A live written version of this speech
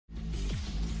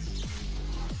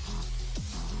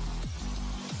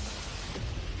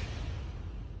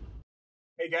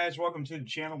guys, welcome to the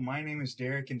channel. My name is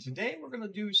Derek, and today we're going to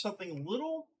do something a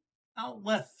little out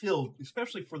left field,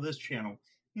 especially for this channel.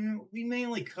 We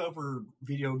mainly cover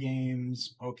video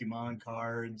games, Pokemon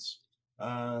cards,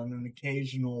 an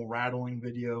occasional rattling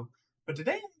video. But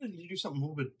today I'm going to do something a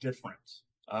little bit different.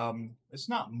 It's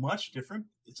not much different.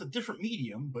 It's a different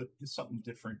medium, but it's something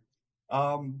different.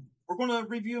 We're going to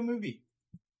review a movie.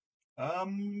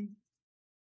 Yeah,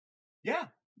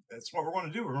 that's what we're going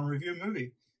to do. We're going to review a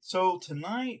movie. So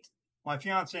tonight, my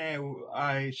fiance,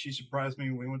 she surprised me.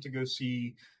 We went to go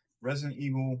see Resident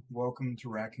Evil: Welcome to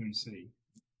Raccoon City.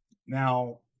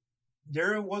 Now,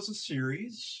 there was a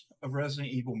series of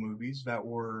Resident Evil movies there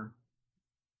was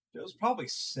probably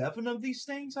 7 of these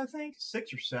things, I think,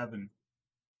 6 or 7.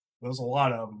 There was a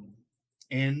lot of them,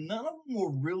 and none of them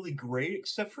were really great,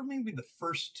 except for maybe the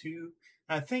first 2.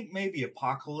 I think maybe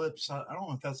Apocalypse. I don't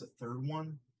know if that's the third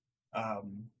one.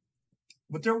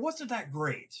 But there wasn't that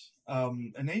great.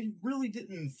 And they really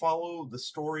didn't follow the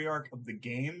story arc of the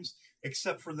games,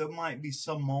 except for there might be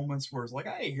some moments where it's like,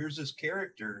 hey, here's this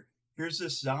character, here's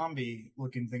this zombie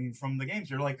looking thing from the games.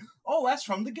 You're like, oh, that's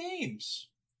from the games.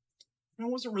 And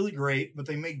it wasn't really great, but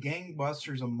they made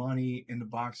gangbusters of money in the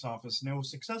box office, and it was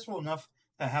successful enough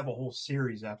to have a whole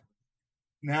series after.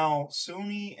 Now,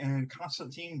 Sony and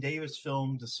Constantine Davis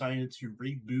Film decided to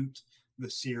reboot the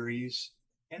series,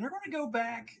 and they're going to go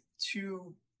back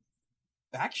to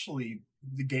actually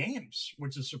the games,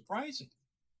 which is surprising.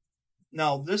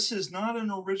 Now, this is not an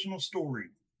original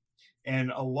story, and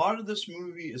a lot of this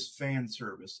movie is fan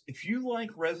service. If you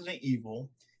like Resident Evil,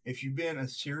 if you've been a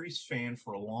series fan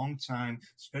for a long time,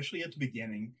 especially at the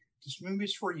beginning, this movie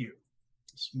is for you.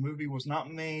 This movie was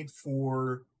not made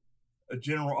for a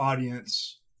general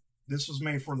audience. This was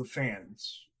made for the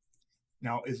fans.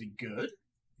 Now, is it good?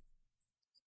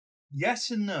 Yes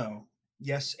and no.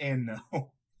 Yes and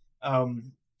no.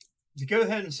 To go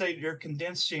ahead and say they're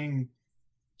condensing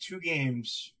 2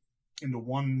 games into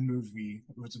one movie.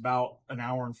 It's about an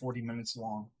hour and 40 minutes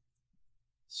long.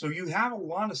 So you have a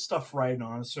lot of stuff right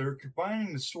on it. So you're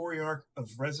combining the story arc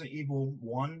of Resident Evil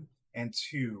 1 and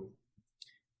 2.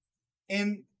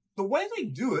 And the way they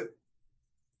do it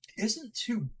isn't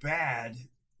too bad,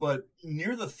 but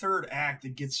near the 3rd act,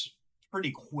 it gets pretty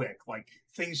quick. Like,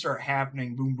 things start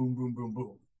happening, boom, boom, boom, boom,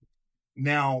 boom.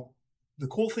 Now, the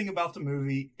cool thing about the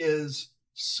movie is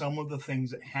some of the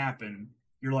things that happen,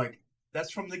 you're like,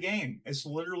 that's from the game. It's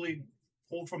literally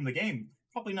pulled from the game.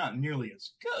 Probably not nearly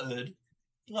as good,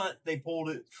 but they pulled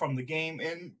it from the game,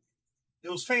 and it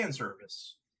was fan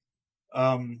service.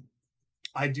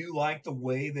 I do like the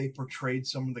way they portrayed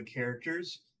some of the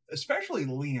characters, especially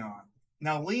Leon.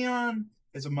 Now, Leon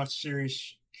is a much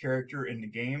serious character in the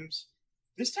games.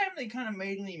 This time they kind of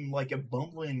made him like a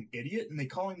bumbling idiot, and they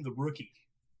call him the Rookie.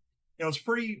 It was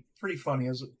pretty funny.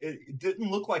 It didn't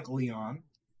look like Leon,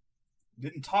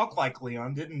 didn't talk like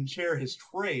Leon, didn't share his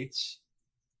traits,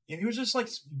 and he was just like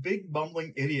this big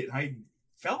bumbling idiot. I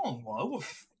fell in love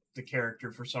with the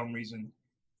character for some reason.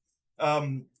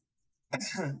 Then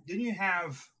you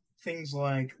have things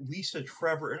like Lisa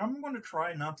Trevor, and I'm going to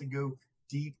try not to go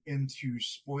deep into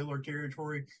spoiler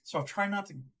territory, so I'll try not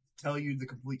to tell you the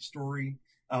complete story.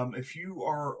 If you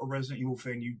are a Resident Evil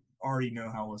fan, you already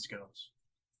know how this goes.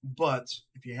 But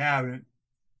if you haven't,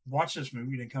 watch this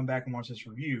movie and come back and watch this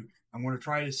review. I'm going to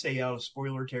try to stay out of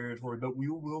spoiler territory, but we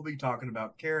will be talking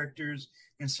about characters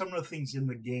and some of the things in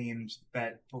the games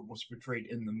that was portrayed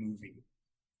in the movie.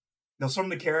 Now, some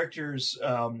of the characters,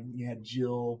 you had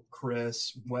Jill,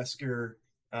 Chris, Wesker,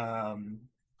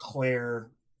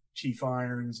 Claire, Chief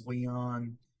Irons,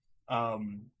 Leon, all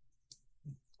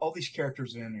these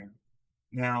characters in there.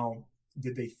 Now,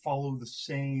 did they follow the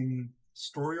same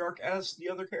story arc as the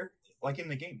other characters, like in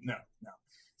the game? No.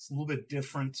 It's a little bit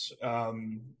different. I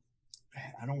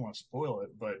don't want to spoil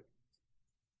it, but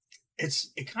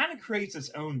it kind of creates its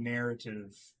own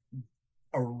narrative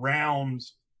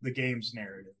around the game's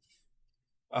narrative.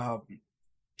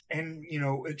 And,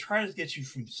 it tries to get you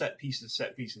from set piece to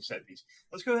set piece to set piece.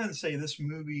 Let's go ahead and say this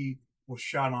movie was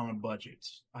shot on a budget.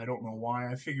 I don't know why.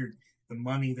 I figured the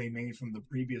money they made from the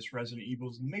previous Resident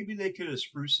Evils, maybe they could have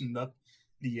spruced up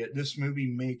this movie,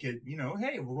 make it,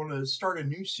 hey, we're going to start a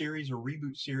new series or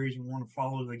reboot series, and we want to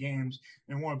follow the games,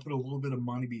 and we want to put a little bit of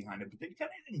money behind it. But they kind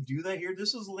of didn't do that here.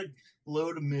 This is like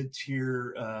low to mid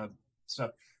tier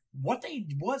stuff. What they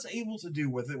was able to do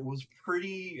with it was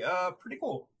pretty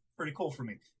cool. Pretty cool for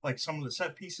me. Like some of the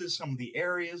set pieces, some of the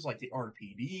areas, like the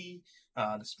RPD,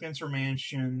 the Spencer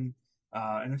Mansion,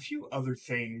 and a few other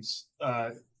things.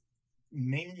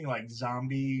 Mainly like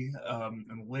zombie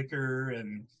and liquor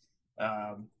and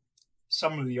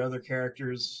some of the other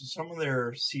characters, some of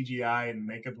their CGI and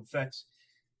makeup effects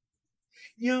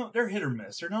They're hit or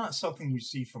miss. They're not something you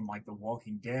see from like The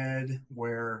Walking Dead,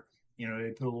 where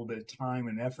they put a little bit of time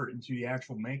and effort into the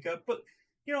actual makeup. But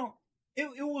you know, it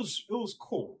was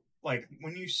cool. Like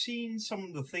when you seen some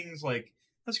of the things, like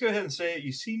let's go ahead and say it.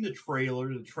 You seen the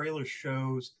trailer. The trailer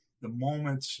shows the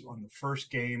moments on the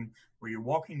first game where you're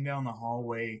walking down the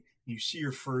hallway, and you see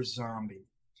your first zombie.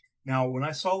 Now, when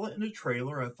I saw it in the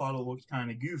trailer, I thought it looked kind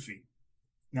of goofy.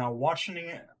 Now, watching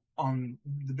it on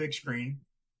the big screen,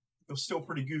 it was still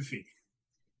pretty goofy,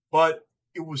 but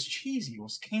it was cheesy, it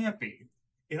was campy,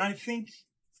 and I think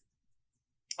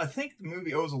the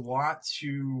movie owes a lot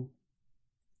to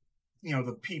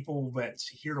the people that's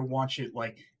here to watch it.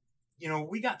 Like,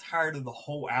 we got tired of the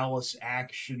whole Alice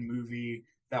action movie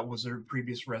that was their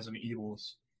previous Resident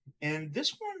Evils, and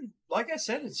this one, like I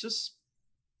said, it's just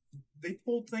they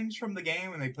pulled things from the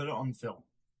game and they put it on film.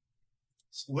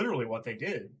 It's literally what they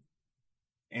did,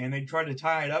 and they tried to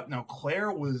tie it up. Now,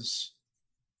 Claire was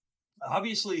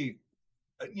obviously,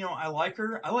 I like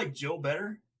her. I like Jill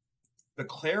better, but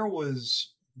Claire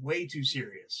was way too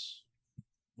serious,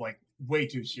 like way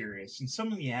too serious, and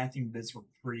some of the acting bits were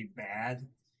pretty bad.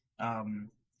 Um,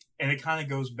 and it kind of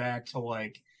goes back to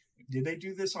like, did they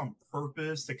do this on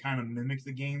purpose to kind of mimic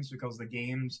the games because the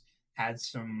games had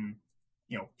some,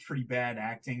 pretty bad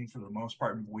acting for the most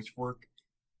part in voice work.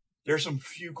 There's some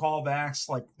few callbacks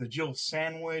like the Jill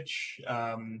sandwich,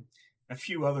 a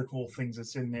few other cool things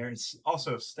that's in there. It's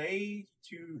also stay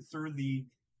through the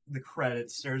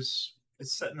credits. It's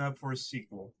setting up for a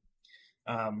sequel.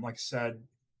 Like I said,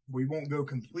 we won't go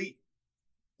completely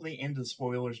into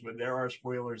spoilers, but there are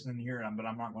spoilers in here. But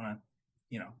I'm not gonna,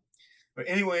 you know. But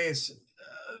anyways,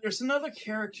 there's another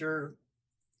character,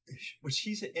 which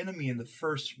she's an enemy in the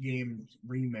first game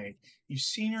remake. You've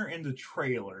seen her in the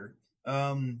trailer.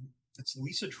 It's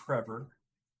Lisa Trevor.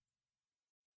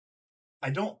 I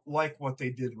don't like what they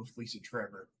did with Lisa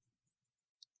Trevor.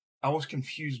 I was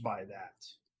confused by that.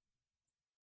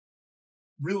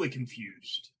 Really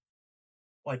confused.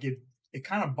 Like it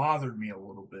kind of bothered me a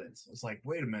little bit. I was like,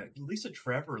 wait a minute, Lisa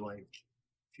Trevor, like,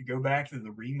 if you go back to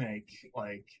the remake,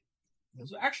 like, it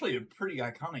was actually a pretty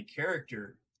iconic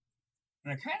character.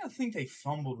 And I kind of think they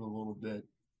fumbled a little bit.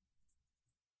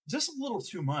 Just a little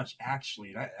too much,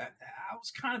 actually. I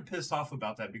was kind of pissed off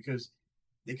about that because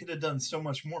they could have done so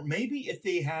much more. Maybe if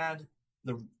they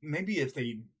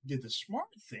did the smart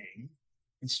thing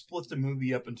and split the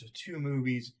movie up into two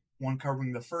movies, one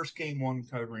covering the first game, one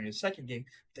covering the second game,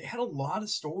 they had a lot of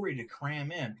story to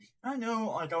cram in. I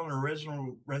know, like on the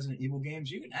original Resident Evil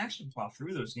games, you can actually plow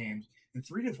through those games in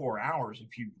 3 to 4 hours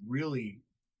if you really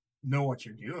know what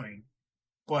you're doing.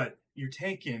 But you're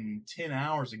taking 10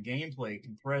 hours of gameplay,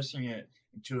 compressing it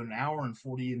into an hour and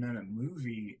 40-minute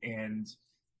movie, and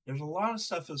there's a lot of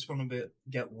stuff that's going to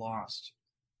get lost.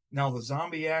 Now, the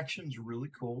zombie action's really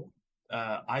cool.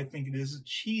 I think it is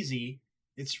cheesy.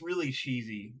 It's really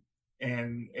cheesy,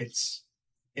 and it's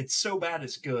so bad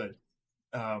it's good.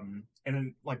 And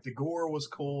then, like, the gore was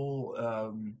cool.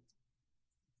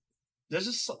 There's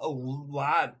just a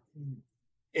lot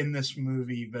in this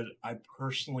movie that I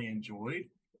personally enjoyed.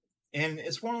 And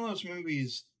it's one of those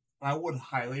movies I would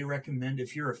highly recommend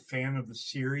if you're a fan of the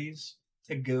series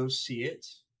to go see it.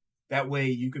 That way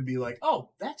you could be like, oh,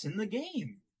 that's in the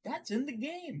game. That's in the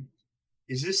game.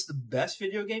 Is this the best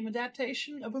video game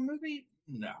adaptation of a movie?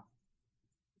 No.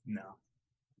 No.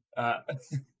 Uh,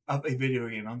 of a video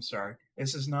game, I'm sorry.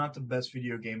 This is not the best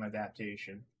video game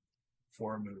adaptation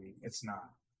for a movie. It's not.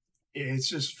 It's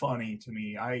just funny to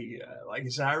me. Like I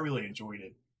said, I really enjoyed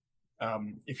it.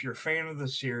 If you're a fan of the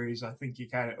series, I think you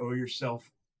kind of owe yourself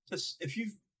just if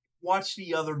you've watched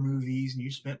the other movies and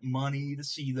you spent money to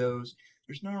see those,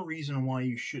 there's no reason why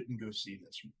you shouldn't go see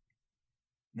this one.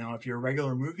 Now, if you're a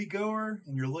regular moviegoer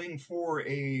and you're looking for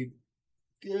a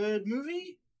good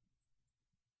movie,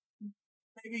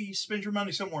 maybe you spend your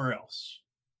money somewhere else.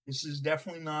 This is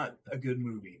definitely not a good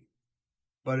movie,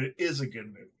 but it is a good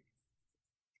movie.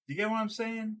 You get what I'm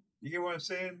saying? You get what I'm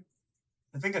saying?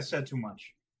 I think I said too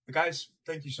much. But guys,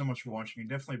 thank you so much for watching. I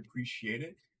definitely appreciate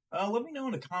it. Let me know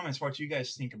in the comments what you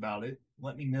guys think about it.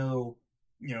 Let me know,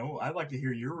 I'd like to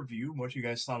hear your review, what you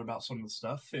guys thought about some of the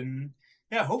stuff. And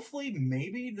yeah, hopefully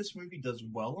maybe this movie does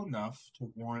well enough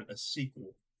to warrant a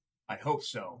sequel. I hope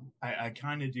so. I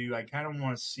kind of do. I kind of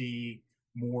want to see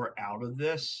more out of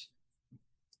this.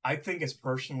 I think it's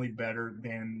personally better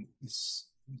than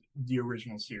the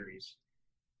original series.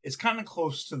 It's kind of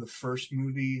close to the first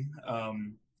movie,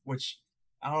 which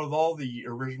out of all the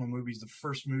original movies, the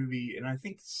first movie and I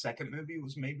think the second movie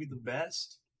was maybe the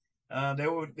best.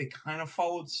 They kind of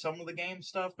followed some of the game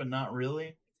stuff, but not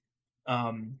really.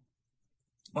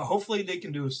 But hopefully they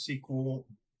can do a sequel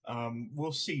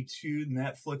We'll see too.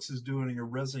 Netflix is doing a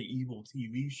Resident Evil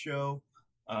TV show,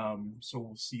 so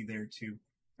we'll see there too.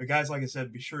 But guys, like I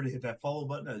said, be sure to hit that follow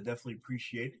button. I definitely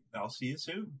appreciate it. I'll see you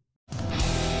soon.